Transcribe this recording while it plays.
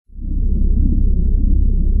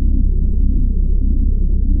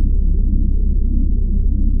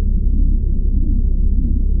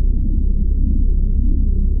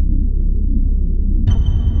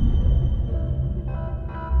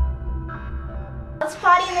let's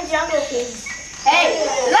party in the jungle, kids. Hey,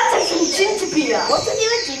 let's have some ginger beer. What's the deal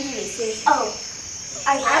with ginger beer, sis? Oh,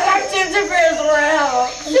 I like ginger beer as well.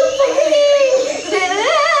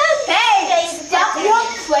 Hey, stop your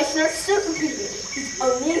question of super beer. It's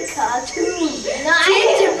only a cartoon. No,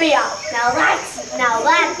 Ginger beer. Now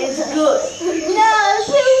that is good. No,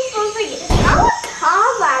 super beer. I was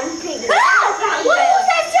Tarzan pig. What was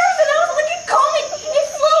that Tarzan? That was like a comet. It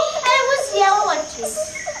flew and it was yellow like this.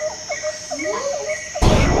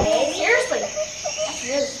 Hey, seriously. That's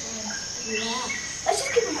really fun. Yeah. Let's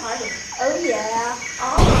just keep on partying. Oh yeah.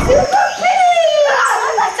 Oh, super pretty!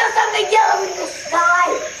 I saw something yellow in the sky.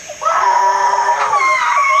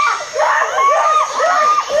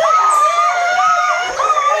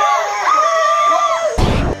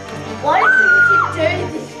 What do we should do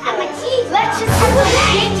this? I'm a cheese. Let's just have a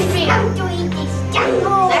ginger beer. Come to eat this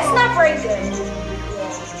jungle. That's not very good.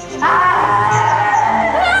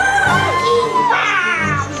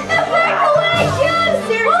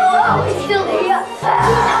 Oh, he's still here.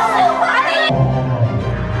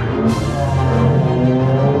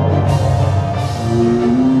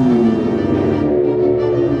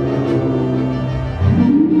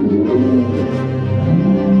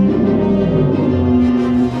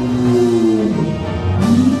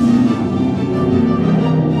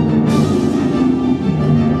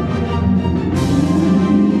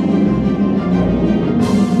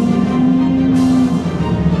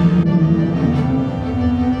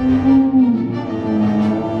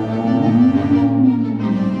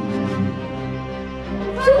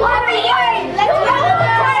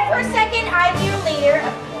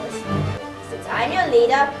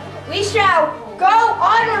 We shall go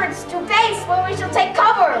onwards to base where we shall take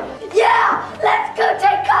cover. Yeah, let's go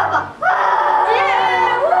take cover.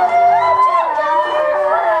 Yeah,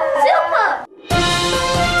 Super.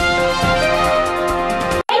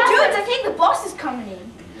 Hey dudes, I think the boss is coming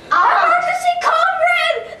in. I want to see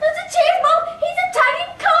Conrad. There's a cheese ball. He's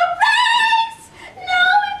attacking Conrad. No,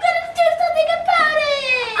 we've got to do something about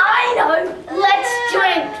it. I know. Let's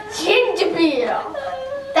drink ginger beer.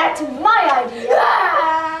 That's my idea.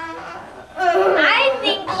 I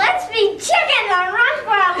think let's be chickens and run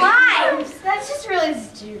for our lives. That's just really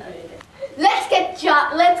stupid. Let's get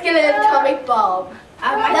an atomic bomb.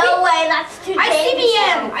 No way, that's too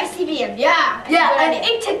dangerous. ICBM, yeah. Yeah, an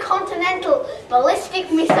intercontinental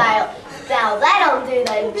ballistic missile. Now that'll do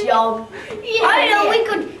the job. Yeah. I know we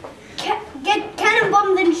could get cannon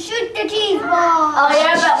bombs and shoot the cheese balls. Oh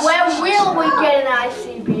yeah, but where will we get an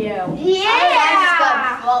ICBM? Yeah. That's the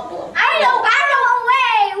problem. I know a way.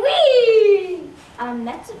 Wee.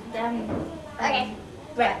 That's okay.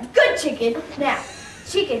 Right, good chicken. Now,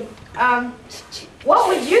 chicken. What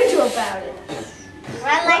would you do about it?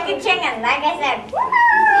 Run like a chicken, like I said.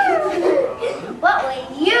 What would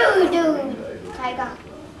you do, Tiger?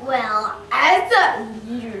 Well, as a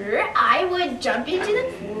leader, I would jump into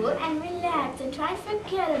the pool and relax and try and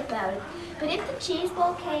forget about it. But if the cheese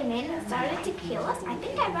ball came in and started to kill us, I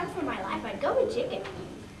think I'd run for my life. I'd go with chicken.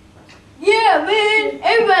 Yeah, man.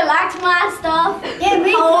 Everybody likes my stuff. Yeah,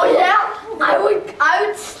 me Oh too. yeah. I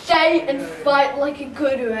would stay and fight like a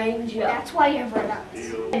good ranger. That's why you're right up.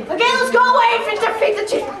 Okay, let's go away and defeat the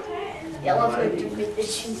cheese ball. Yeah, let's go defeat the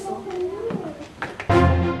cheese ball.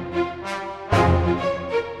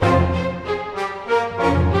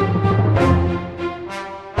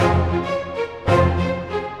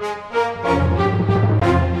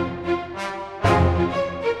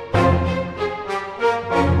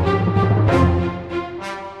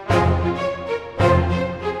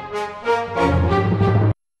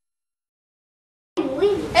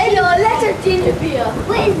 Ginger beer.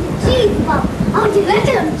 Where's the cheese ball? Oh, let's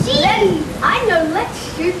have cheese. I know. Let's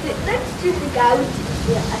shoot the guy with the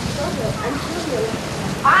beer. I'm sure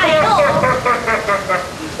I know.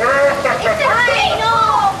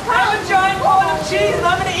 I'm a giant ball of cheese and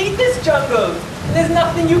I'm going to eat this jungle. And there's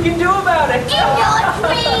nothing you can do about it. In your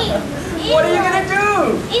dreams. What are you going to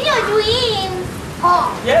do? In your dreams.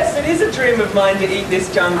 Yes, it is a dream of mine to eat this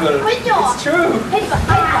jungle. It's true.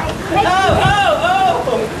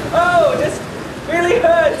 Oh, this really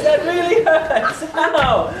hurts. That really hurts.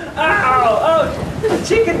 Ow, ow, oh.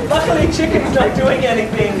 Chicken, luckily chicken's not doing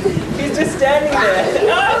anything. He's just standing there.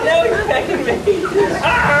 Oh, now he's pecking me.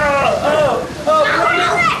 Ow, oh,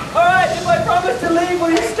 please. All right, if I promise to leave,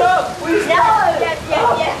 will you stop? Will you stop?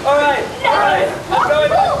 Yeah. All right, I'm going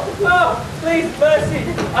back. Oh, please, mercy.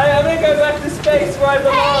 I'm going to go back to space where I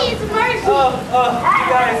belong. Hey, it's mercy.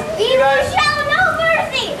 You guys. Show no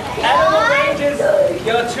mercy. Animal Rangers,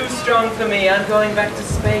 you're too strong for me. I'm going back to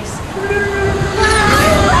space.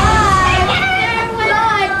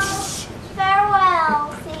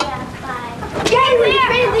 Farewell. See ya. Bye.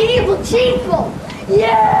 cheese ball.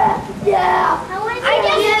 Yeah. How is I it?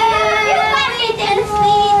 just You got me the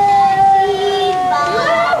sweet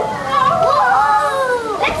ball.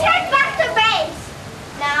 Let's head back to base.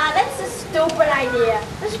 Nah, that's a stupid idea.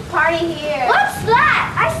 Let's party here. What's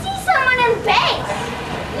that? I see someone in base.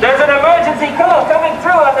 There's an emergency call coming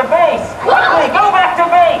through at the base. Quickly, go back to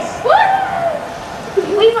base. What?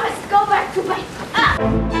 We must go back to base.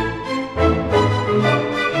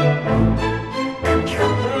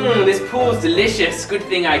 This pool's delicious. Good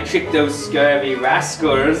thing I tricked those scurvy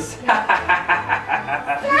rascals. Oh,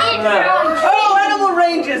 animal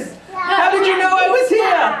rangers! How did you know I was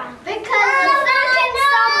here? Because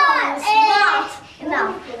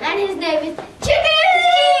no, and his name is Chicken.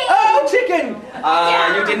 Oh, chicken!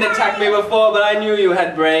 You didn't attack me before, but I knew you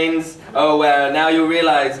had brains. Oh well, now you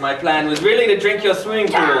realize my plan was really to drink your swimming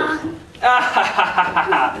pool.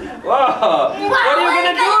 Whoa! What are you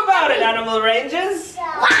gonna do about it, animal rangers?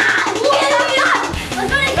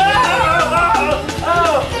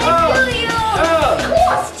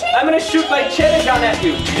 I'm gonna shoot my cheddar gun at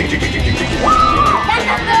you.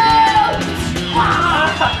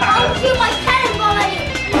 I'll shoot my cannonball at you.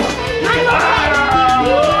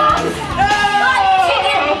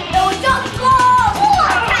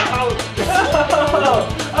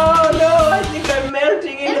 Oh no, I think I'm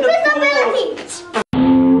melting into the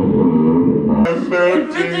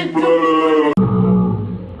pool.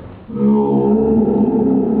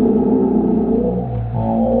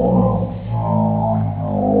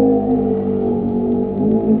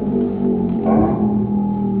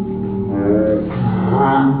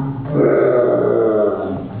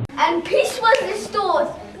 And peace was restored.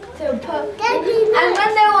 And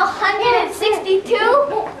when they were 162,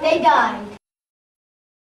 they died.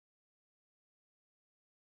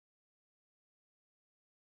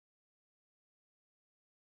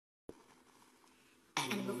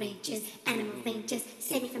 Animal Rangers,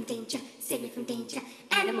 save me from danger, save me from danger.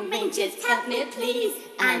 Animal Rangers, help me please.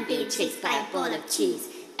 I'm being chased by a ball of cheese.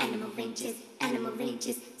 Animal Rangers,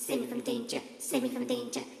 save me from danger, save me from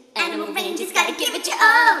danger. Animal Rangers, gotta give it your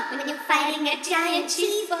all when you're fighting a giant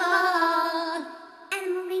cheese ball.